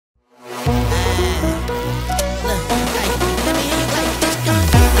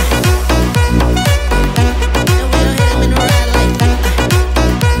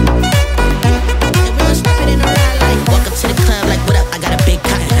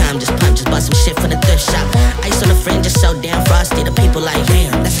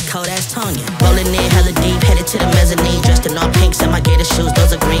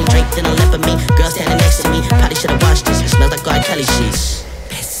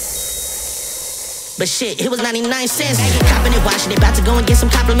But shit, it was 99 cents. Copping it, washing it, about to go and get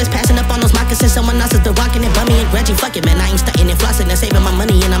some compliments. Passing up on those moccasins, someone else is the walking it. Bummy and grudgy, fuck it, man. I ain't stunting and flossing and saving my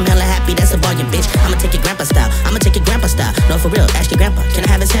money, and I'm hella happy. That's a bargain, bitch. I'ma take it grandpa style. I'ma take it grandpa style. No, for real, ask your grandpa. Can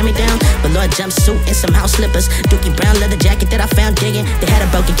I have his hand-me-down? Velour jumpsuit and some house slippers. Dookie brown leather jacket that I found digging. They had a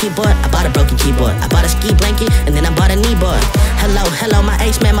broken keyboard. I bought a broken keyboard. I bought a ski blanket, and then I bought a knee board. Hello, hello, my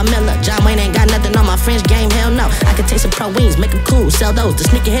ace man, my Miller. John Wayne ain't got nothing on my French game, hell no. I could take some pro wings, make them cool, sell those. The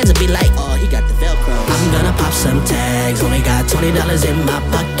sneakerheads will be like, oh, he got the Velcro. I'm gonna pop some tags, only got $20 in my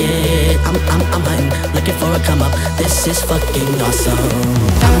pocket. I'm hunting, looking for a come up. This is fucking awesome.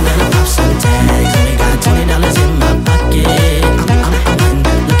 I'm gonna pop some tags, only got $20 in my pocket. I'm hunting,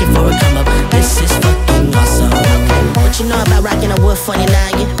 looking for a come up. This is fucking awesome. What you know about rocking a wood 49?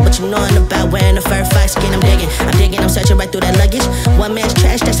 What you knowin' about wearing a fur fox skin? I'm digging, I'm searching right through that luggage. One man's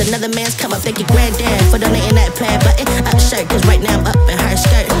trash, that's another man's come up. Thank you, granddad, for donating that plaid button up shirt. Cause right now I'm up in her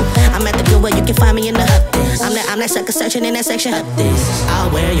skirt. I'm at the Goodwill, you can find me in the hub. I'm that sucker searching in that section. Up this, I'll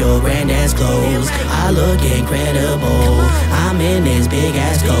wear your granddad's clothes. I look incredible. I'm in this big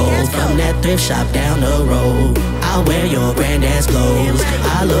ass coat from that thrift shop down the road. I'll wear your granddad's clothes.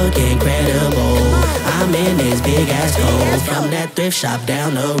 I look incredible. I'm in this big ass coat from that thrift shop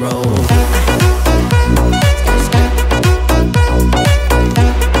down the road.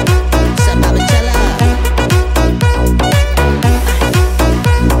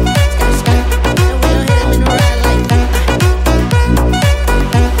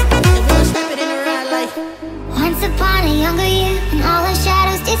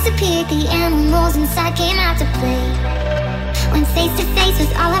 The animals inside came out to play. Went face to face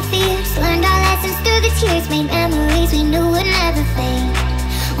with all our fears. Learned our lessons through the tears. Made memories we knew would never fade.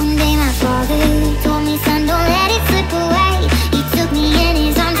 One day my father told me, son, don't let it slip away. He took me in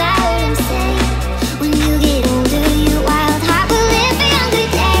his arms, I heard him say, when you get older, your wild heart will live for younger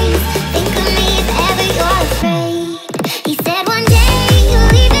days. Think of me if ever you're afraid. He said one day you'll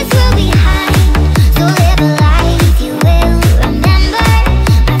leave this world behind. So live a life you will remember.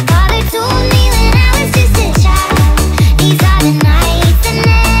 Told me when I was just a child, these are the nights that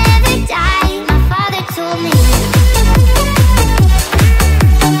never die. My father told me.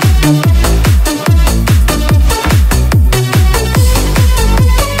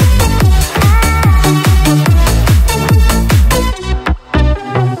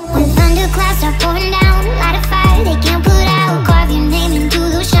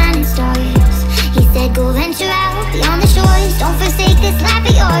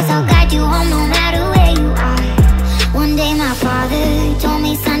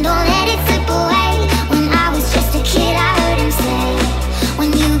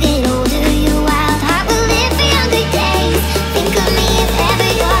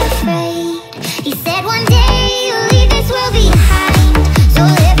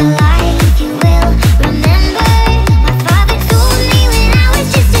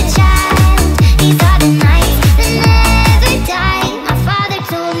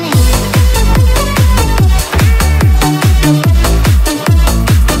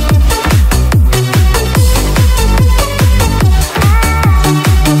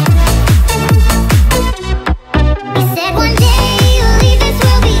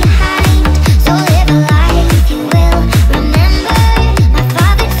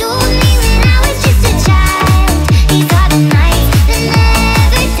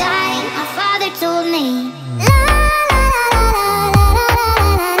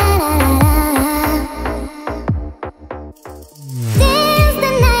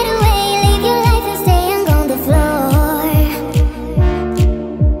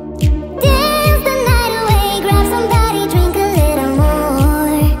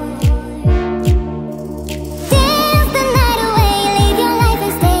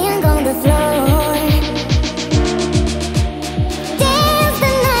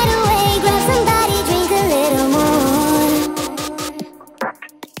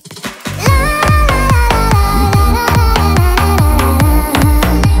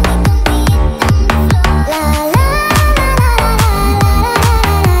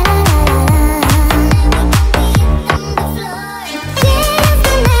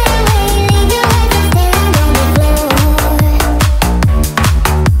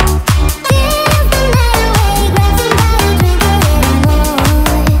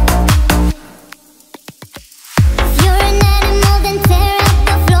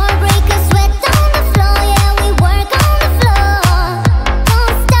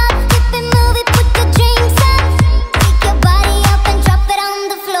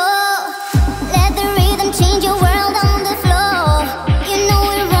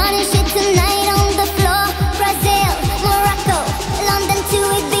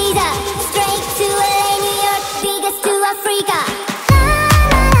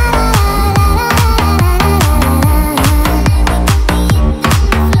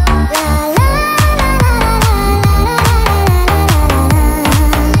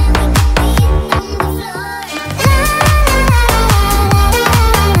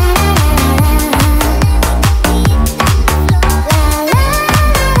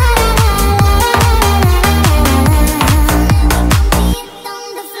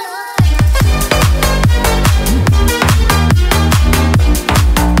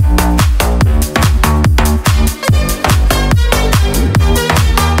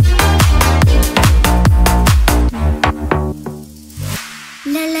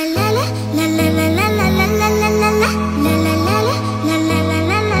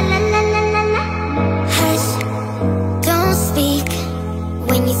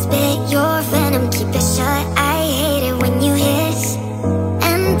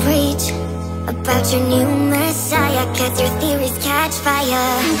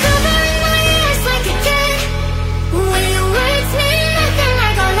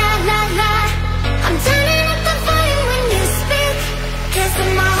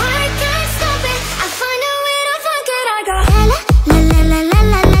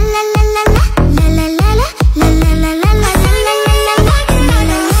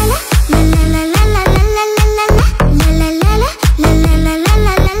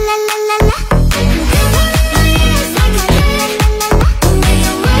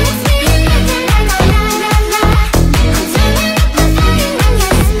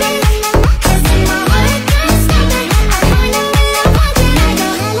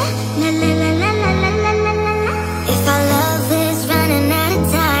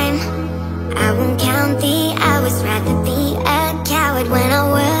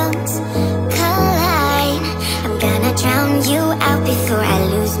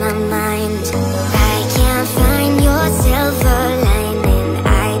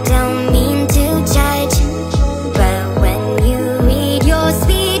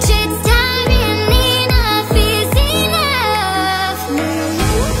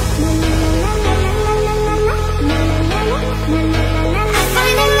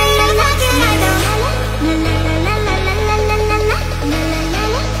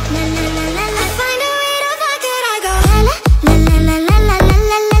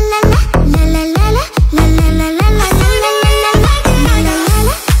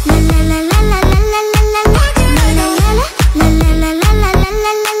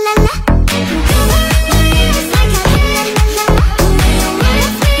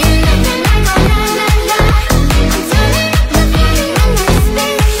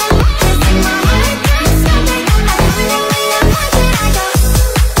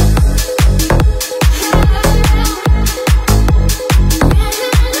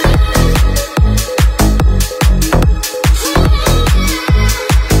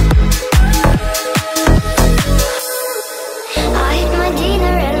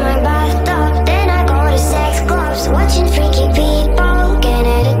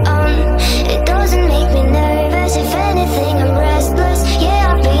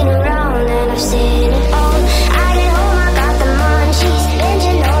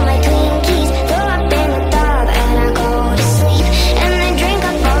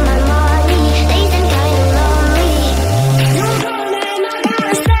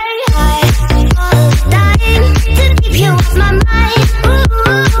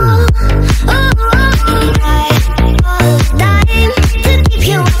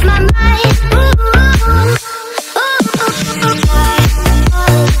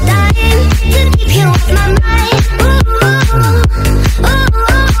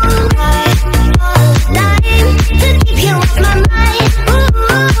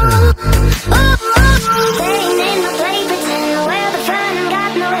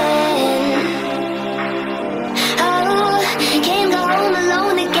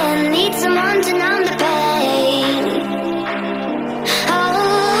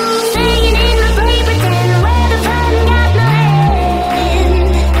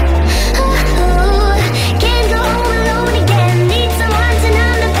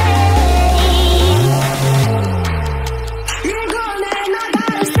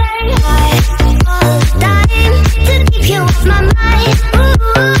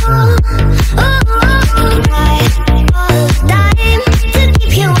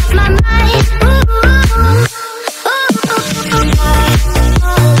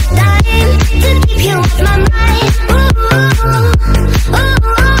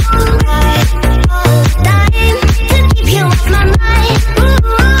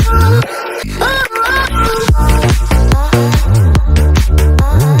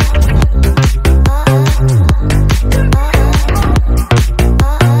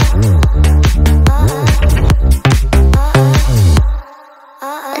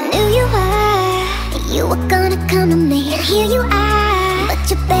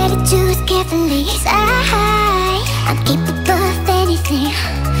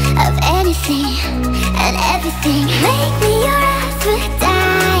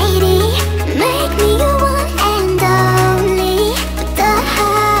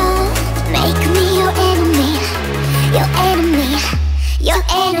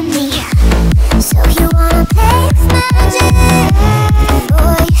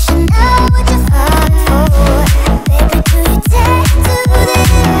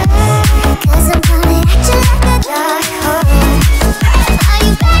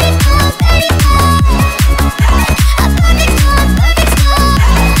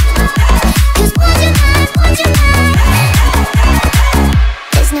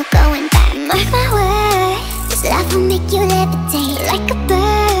 Mark my words, this love will make you levitate like a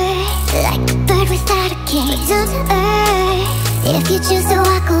bird without a cage. Down to earth, if you choose to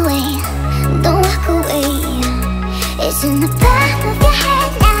walk away, don't walk away. It's in the palm of your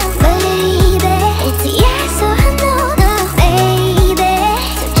hand now, baby. It's a yes or a no, no, baby.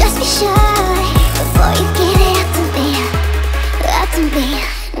 So just be sure before you give it up to me, up to me,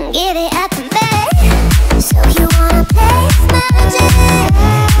 give it up to me. So you wanna play magic?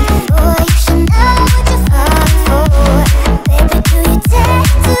 Boy, you should know what you're falling for. Baby, do you dare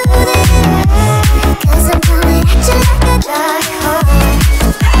to this? 'Cause I'm coming at you like a dark horse.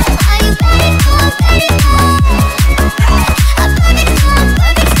 Are you ready for, ready for a perfect storm,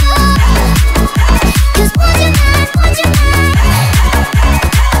 perfect storm? 'Cause want you mad, want you mad.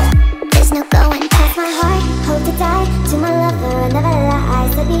 There's no going past my heart, hope to die. To my lover, I never lie.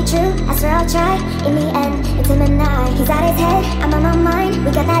 To be true, I swear I'll try. In the end, it's him and I. He's out his head, I'm on my mind. We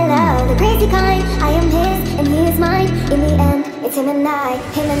got that love, the crazy kind. I am his and he is mine. In the end, it's him and I,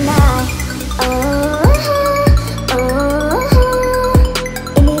 him and I. Oh, oh.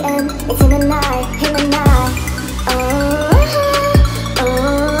 In the end, it's him and I, him and I. Oh,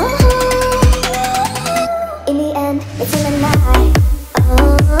 oh. In the end, it's him and I.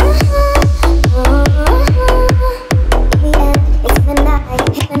 Oh, oh. In the end, it's him and I,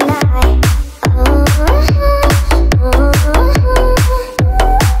 him and I. Oh, oh.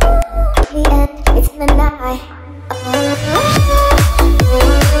 In the end, it's him and I.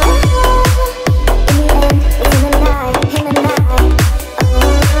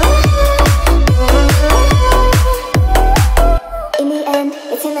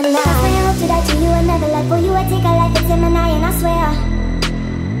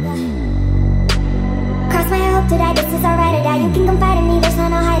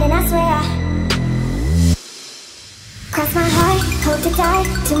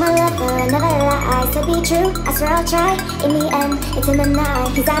 To my lover, I never lie. To be true, I swear I'll try. In the end, it's him and I.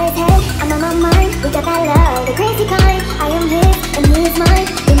 He's out his head, I'm on my mind. We got that love, the crazy kind. I am his and he is mine.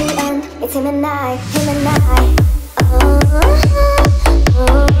 In the end, it's him and I, him and I. Oh, oh.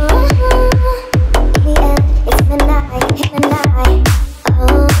 In the end, it's him and I, him and I. Oh,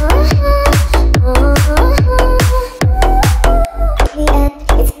 oh. In the end,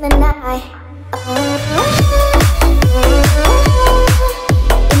 it's him and I. Oh.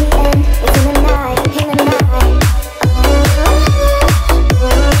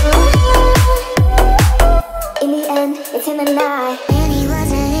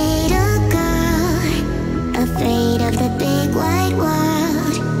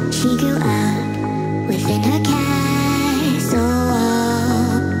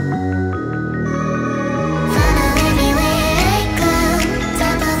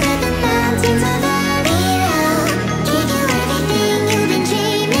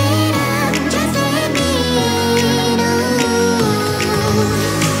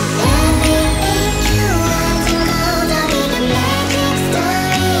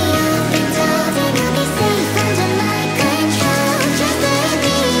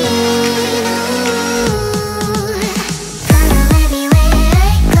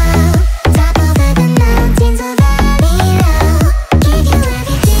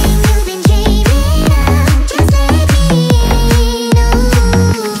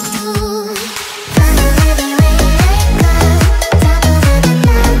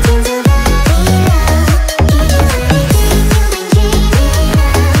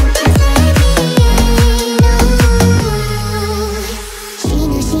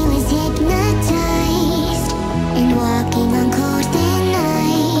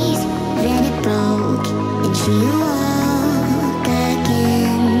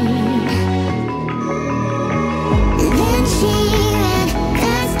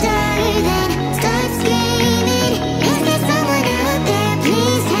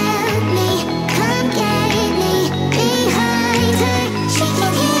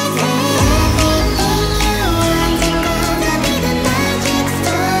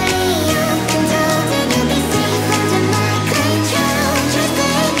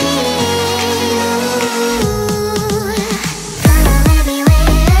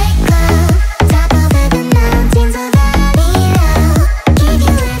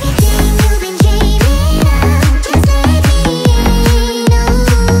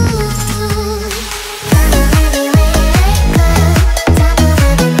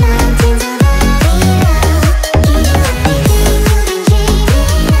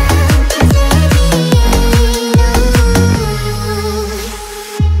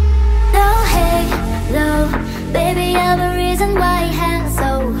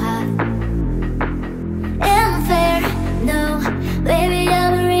 Baby,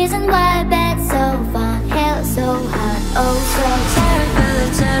 you're the reason why I oh so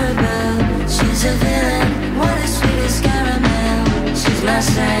terrible, terrible. She's a villain, what a sweetest caramel. She's my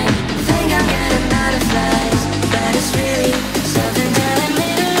saint, think I'm getting butterflies, but it's really something telling me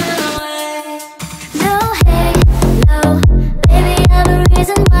to run away. no, hey, no, baby, I'm the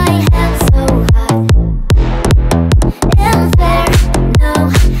reason why your head's so hot. Unfair, no,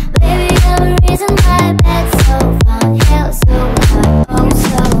 baby, I'm the reason why your bed's so fun. Hell so hot, oh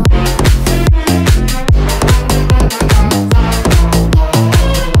so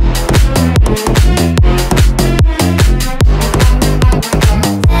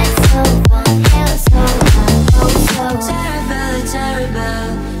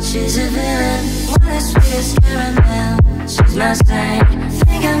she's a villain, what a sweetest caramel. She's my saint,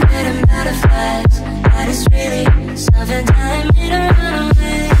 think I'm getting butterflies, but it's really something telling me to run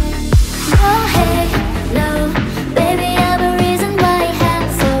away. no, hey, no, baby, I'm the reason why your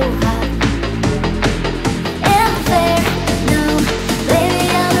head's so hot. Unfair, no, baby,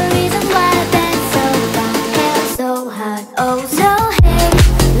 I'm the reason why your bed's so fun. Hell so hot, oh no, hey,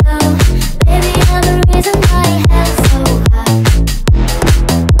 no, baby, I'm the reason why your head's so hot.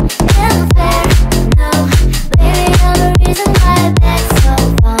 Unfair, no, baby, I'm the reason why your bed's so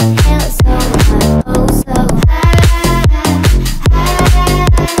fun. Hell so hot, oh so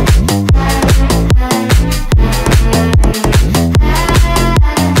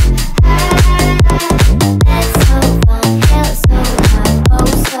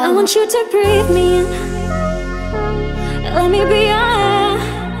I want you to breathe me in, let me be your air,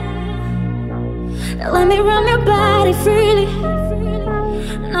 let me run your body freely.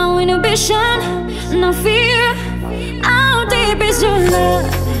 No inhibition, no fear. How deep is your love?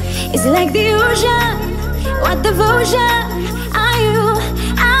 Is it like the ocean? What devotion are you?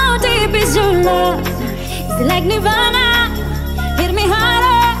 How deep is your love? Is it like Nirvana? Hit me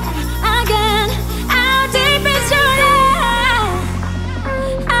harder again. How deep is your love?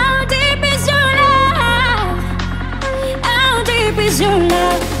 How deep is your love? How deep is your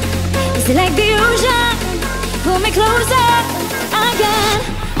love? Is it like the ocean? Pull me closer again.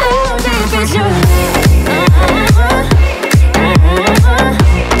 How deep is your love?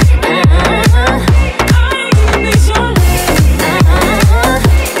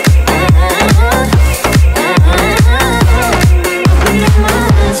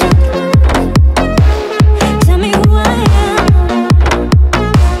 Tell me who I am.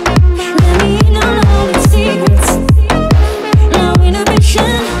 Let me in on all the secrets. No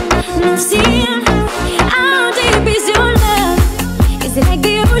inhibition, no seeing. How deep is your love? Is it like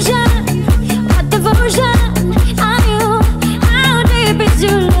the ocean? What devotion are you? How deep is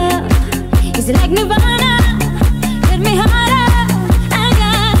your love? Is it like Nirvana? Hit me harder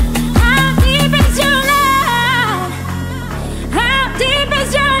again. How deep is your love? How deep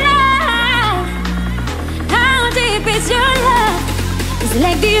is your love? How deep is your love? Is it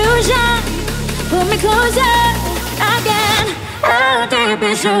like the ocean? Pull me closer again. How deep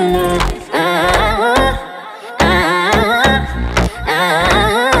is your love? How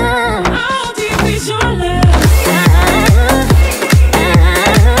deep is your love?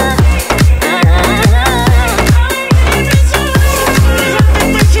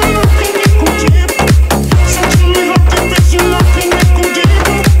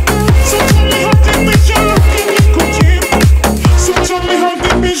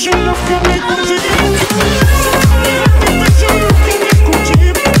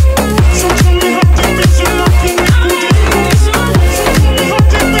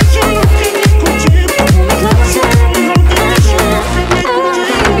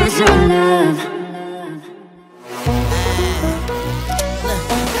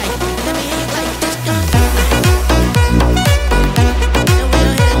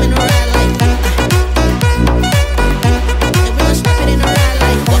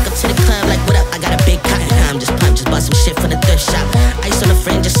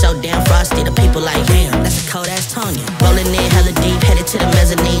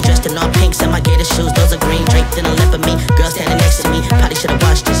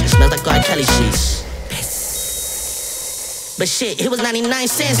 But shit, it was 99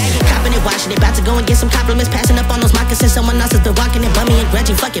 cents. Copping it, washing it, about to go and get some compliments. Passing up on those moccasins, someone else is the walking it. Bummy and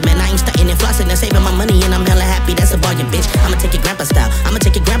grudging, fuck it, man. I ain't stunting and flossing and saving my money, and I'm hella happy. That's a bargain, bitch. I'ma take your grandpa style. I'ma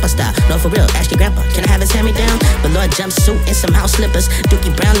take your grandpa style. No, for real, ask your grandpa. Can I have his hand-me-down? Velour jumpsuit and some house slippers.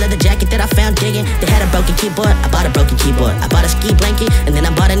 Dookie brown leather jacket that I found digging. They had a broken keyboard. I bought a broken keyboard. I bought a ski blanket, and then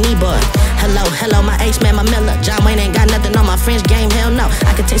I bought a knee board. Hella Hello, my ace man, my Miller. John Wayne ain't got nothing on my French game, hell no.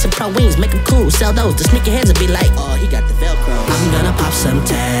 I could take some pro wings, make them cool, sell those. The sneakerheads will be like, oh, he got the Velcro. I'm gonna pop some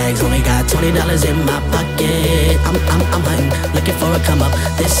tags, only got $20 in my pocket. I'm hunting, looking for a come up.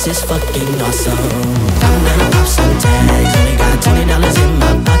 This is fucking awesome. I'm gonna pop some tags, only got $20 in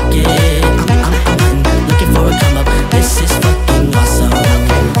my pocket. I'm hunting, looking for a come up. This is fucking awesome.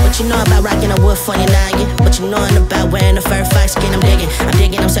 What you know about rocking a wood 49? What you knowin' about wearing a fur fox skin? I'm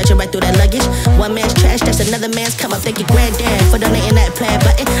digging, I'm searching right through that luggage. One man's trash, that's another man's come up. Thank you, granddad, for donating that plaid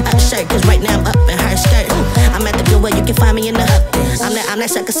button up shirt. Cause right now I'm up in her skirt. I'm at the Goodwill, you can find me in the hub. I'm that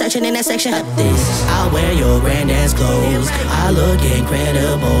sucker searching in that section. Up this, I'll wear your granddad's clothes. I look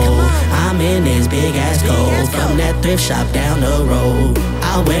incredible. I'm in this big ass coat from that thrift shop down the road.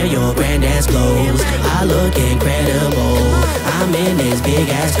 I'll wear your granddad's clothes. I look incredible. I'm in this big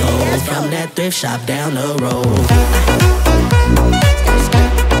ass coat from that thrift shop down the road.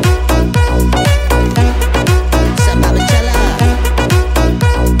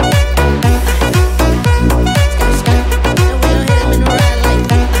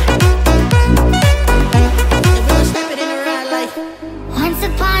 Once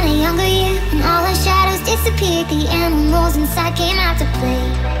upon a younger year, when all our shadows disappeared, the animals inside came out to play.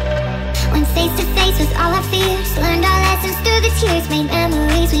 Went face to face with all our fears, learned our lessons through the tears, made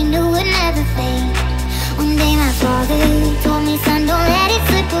memories we knew would never fade. One day my father told me, son, don't let it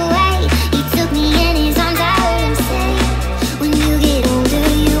slip away. He took me in his arms, I heard him say, when you get older,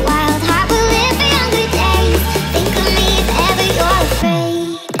 your wild heart will live for younger days. Think of me if ever you're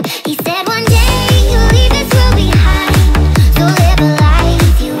afraid. He said one day you'll leave this world behind, so live a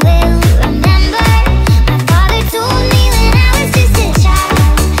life you will remember. My father told me when I was just a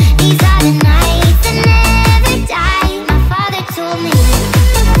child, these are the nights that never die. My father told me.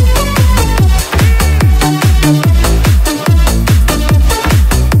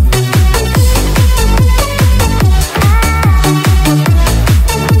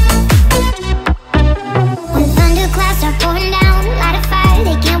 When thunderclouds are pouring down, light a fire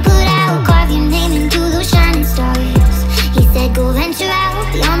they can't put out. Carve your name into those shining stars. He said go venture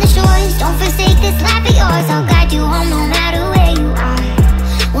out beyond the shores. Don't forsake this life of yours. I'll guide you home no matter where you are.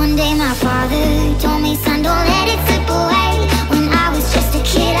 One day my father told me, son, don't let it slip away. When I was just a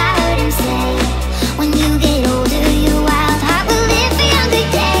kid I heard him say, when you get older your wild heart will live for younger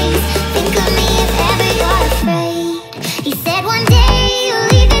days. Think of me if ever you're afraid. He said one day you'll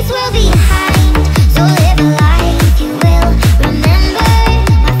leave this world behind, so live a life you will remember.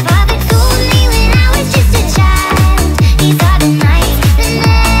 My father told me when I was just a child, these are the nights that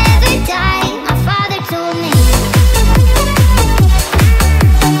never die. My father told me.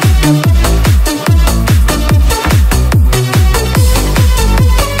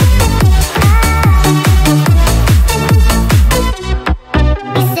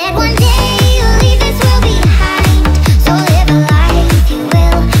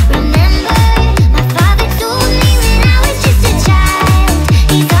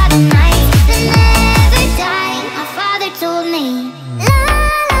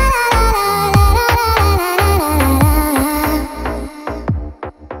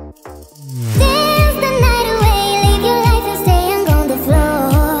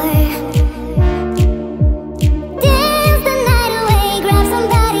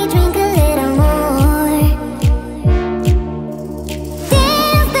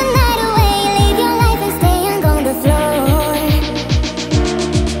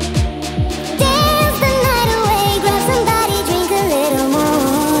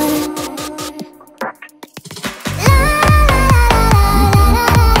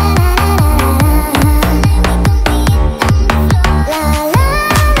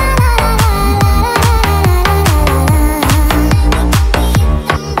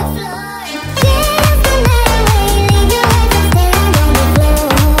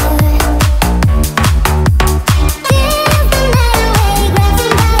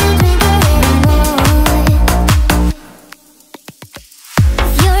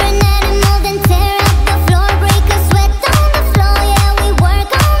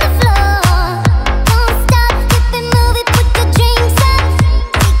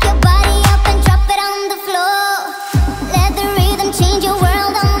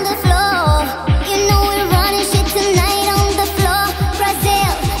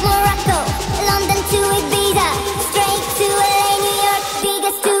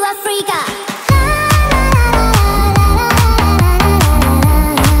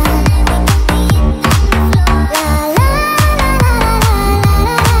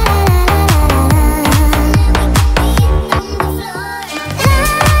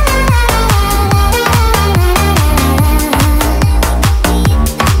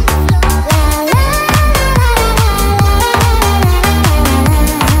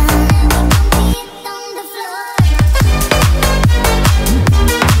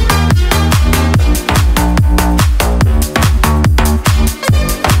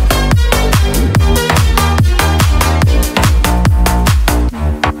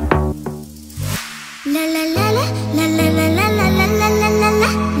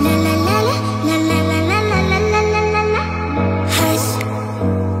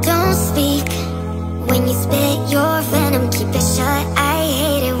 shut. I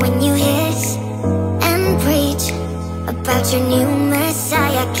hate it when you hiss and preach about your new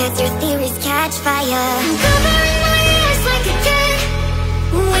messiah, 'cause your theories catch fire. I'm covering my ears like a kid.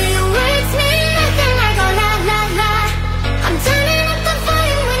 When your words mean nothing, I go la la la. I'm turning up the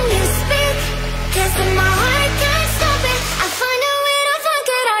volume when you speak, 'cause in my heart can't stop it. I find a way to funk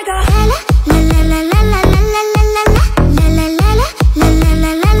it. I go la la la la la la la la la la la la la la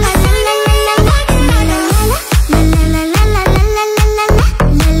la la la la la.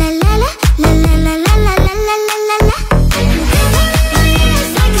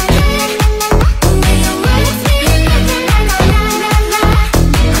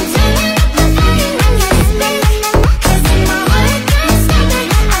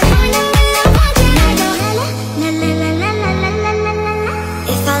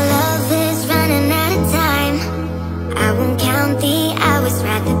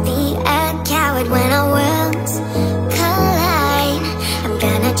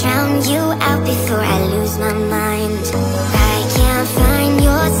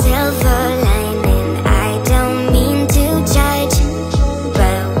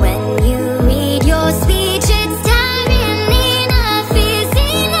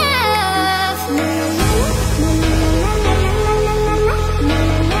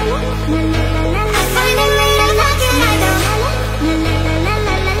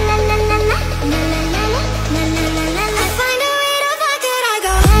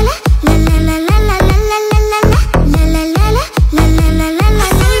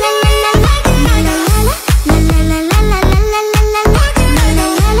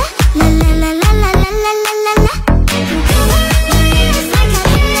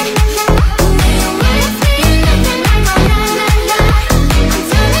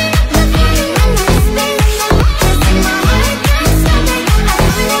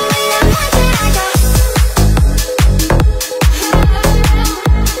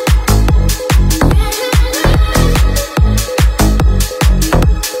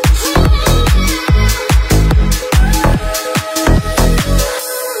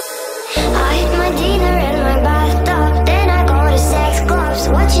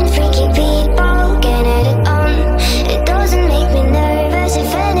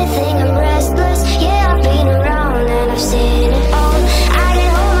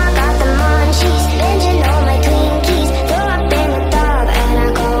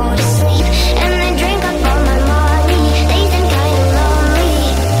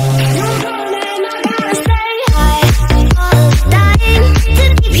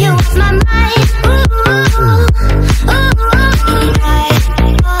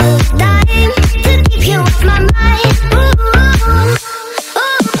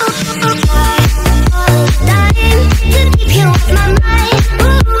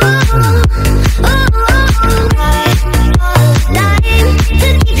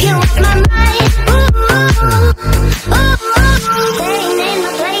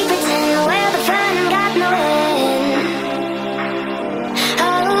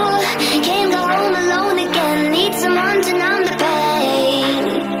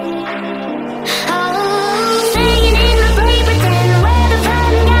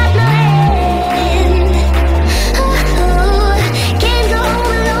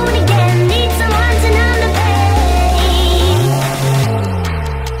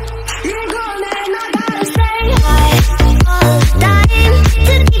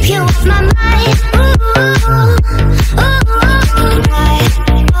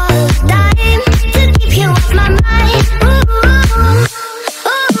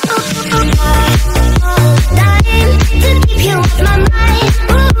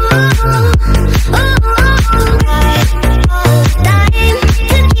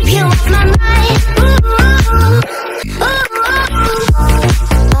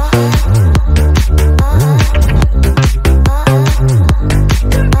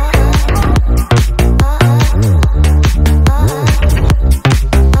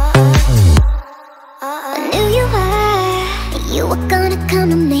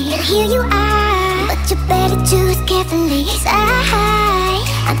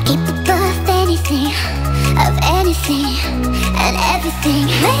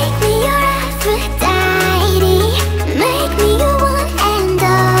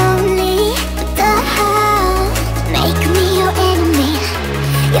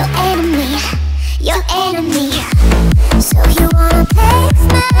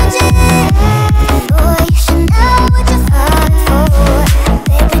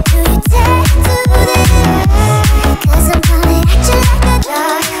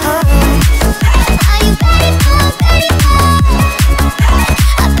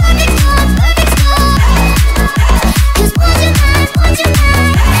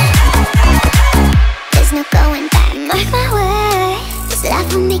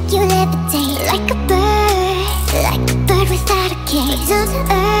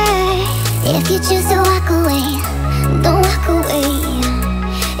 If you choose to walk away, don't walk away.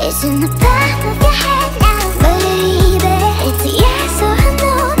 It's in the back of your head now, baby. It's a yes or a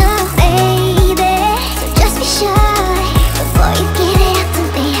no, no, baby. So just be sure before you give it up to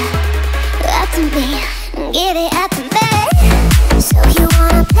me, up to me, give it up to me. So you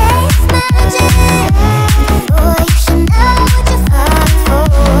wanna play magic? Boy, you should know what you're falling for.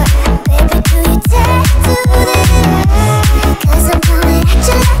 Baby, do you dare to this? 'Cause I'm coming at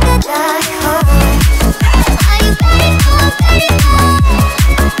you like a dark horse. Are you ready for, ready for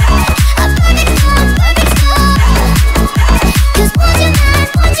a perfect storm, perfect storm? 'Cause once you're mine,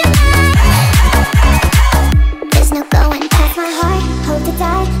 once you're mine, there's no going past my heart. Hope to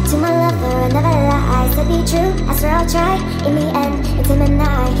die to my lover, another lie. To be true, I swear I'll try. In the end, it's him and I.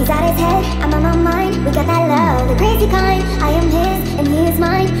 He's out his head, I'm on my mind. We got that love, the crazy kind. I am his and he is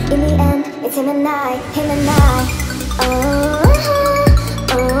mine. In the end, it's him and I, him and I. Oh,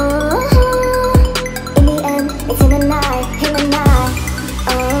 oh. In the end, it's him and I, him and I.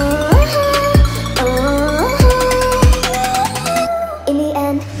 Oh, oh. In the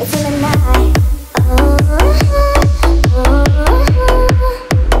end, it's him and I. Oh, oh.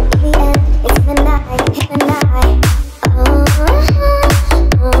 In the end, it's him and I, him and I. Oh, oh.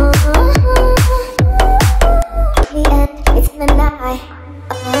 In the end, it's him and I.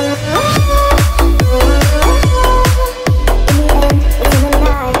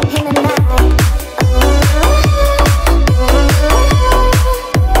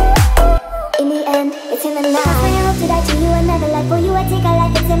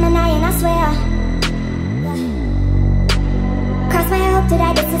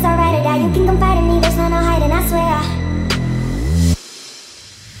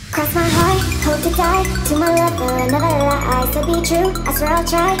 To my lover, another lie. To be true, I swear I'll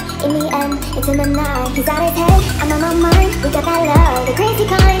try. In the end, it's him and I. He's out his head, I'm on my mind. We got that love, the crazy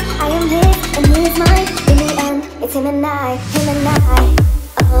kind. I am his and he is mine. In the end, it's him and I, him and I.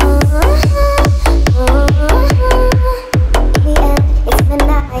 Oh, oh. In the end, it's him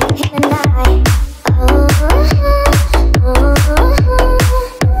and I, him and I. Oh, oh.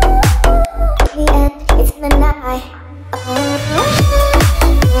 In the end, it's him and I. Oh.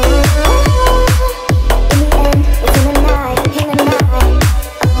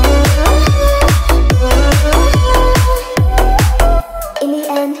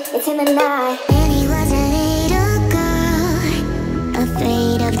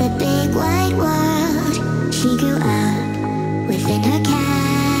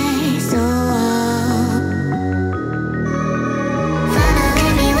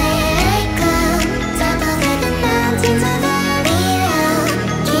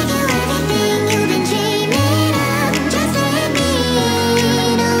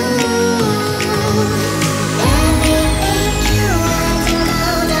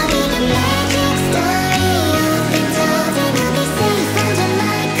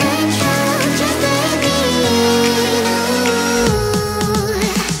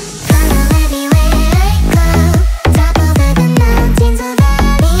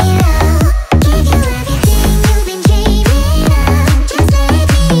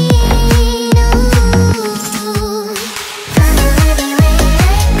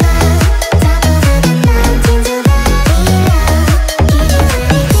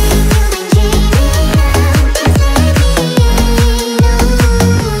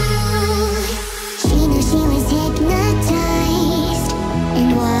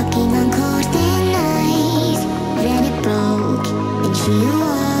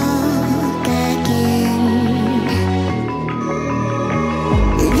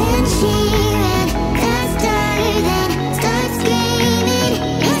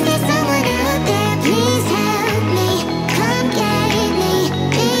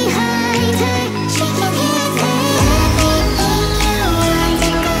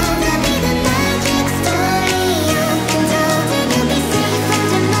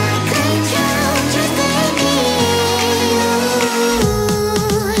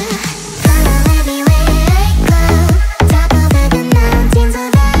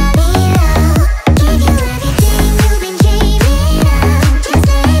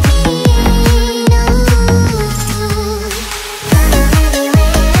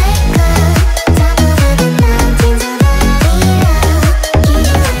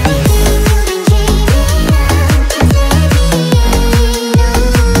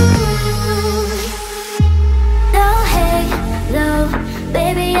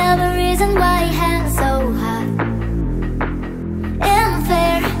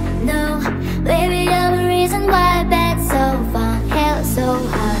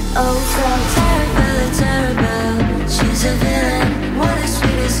 Terrible, she's a villain. What a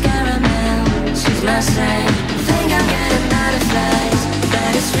sweetest caramel. my strength. Think I'm getting butterflies,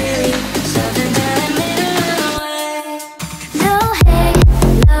 but it's really something that I made to run away. No, hey,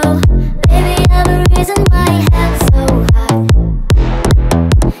 no, baby, I'm the reason why you have so hot.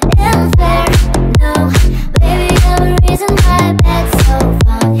 Unfair, no, baby, I'm the reason why bed's so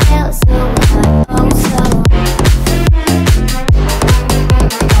fun, hell so hot, oh so hot.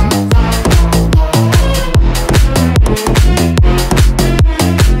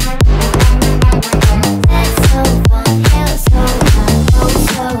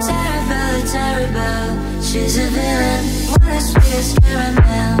 She's a villain, what a sweetest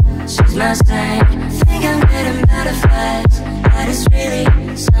caramel. She's my strength, think I'm getting butterflies, but it's really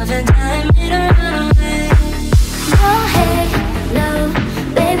something that I made her run away. No, hey, no,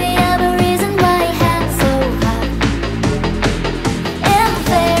 baby, I'm the reason why you have so hot.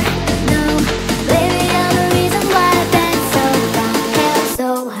 Unfair, no, baby, I'm the reason why bed's so fun, hell so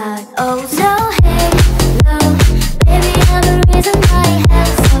hot, oh no, hey, no, baby, I'm the reason why you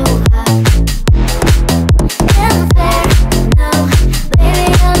have so hot. Unfair, no, baby,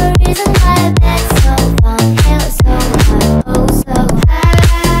 I'm the reason why bed's so fun, hell so hot, oh so hot.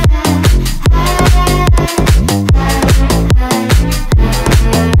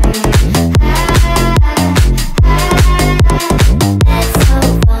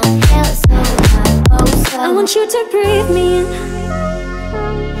 I want you to breathe me in,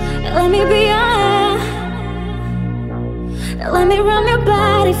 let me be your air, let me run your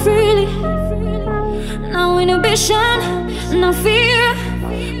body freely. No inhibition, no fear.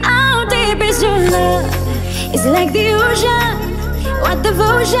 How deep is your love? Is it like the ocean? What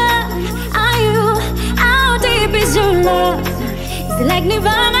devotion are you? How deep is your love? Is it like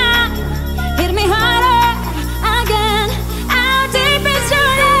Nirvana? Hit me harder again. How deep is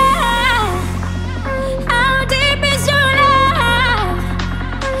your love? How deep is your love?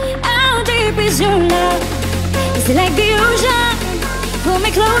 How deep is your love? Is it like the ocean? Pull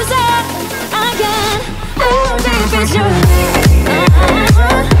me closer again. How deep is your love?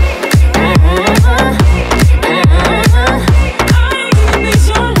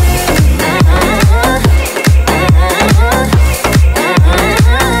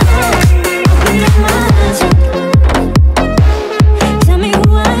 Tell me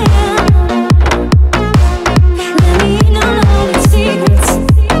who I am. Let me in on all the secrets.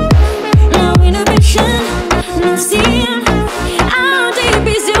 No inhibition, no sin. How deep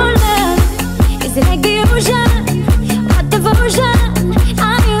is your love? Is it like the ocean? What devotion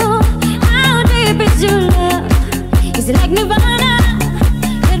are you? How deep is your love? Is it like Nirvana?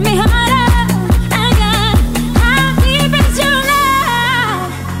 Hit me harder again. How deep is your love?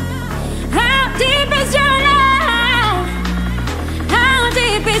 How deep is your love? How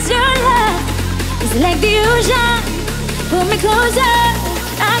deep is your love? Is it like the ocean? Pull me closer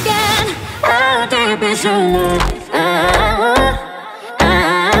again. How deep is your love?